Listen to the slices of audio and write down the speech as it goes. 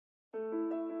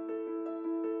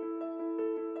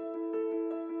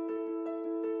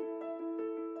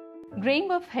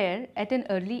Graying of hair at an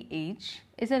early age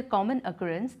is a common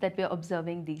occurrence that we are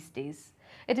observing these days.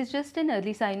 It is just an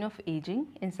early sign of aging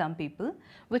in some people,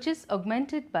 which is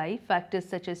augmented by factors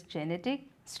such as genetic,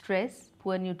 stress,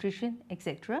 poor nutrition,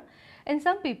 etc. In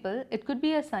some people, it could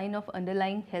be a sign of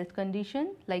underlying health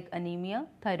condition like anemia,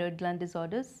 thyroid gland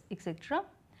disorders, etc.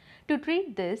 To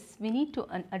treat this, we need to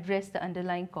address the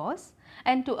underlying cause,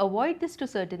 and to avoid this to a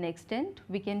certain extent,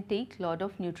 we can take lot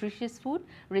of nutritious food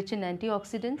rich in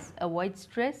antioxidants, avoid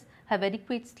stress, have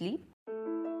adequate sleep,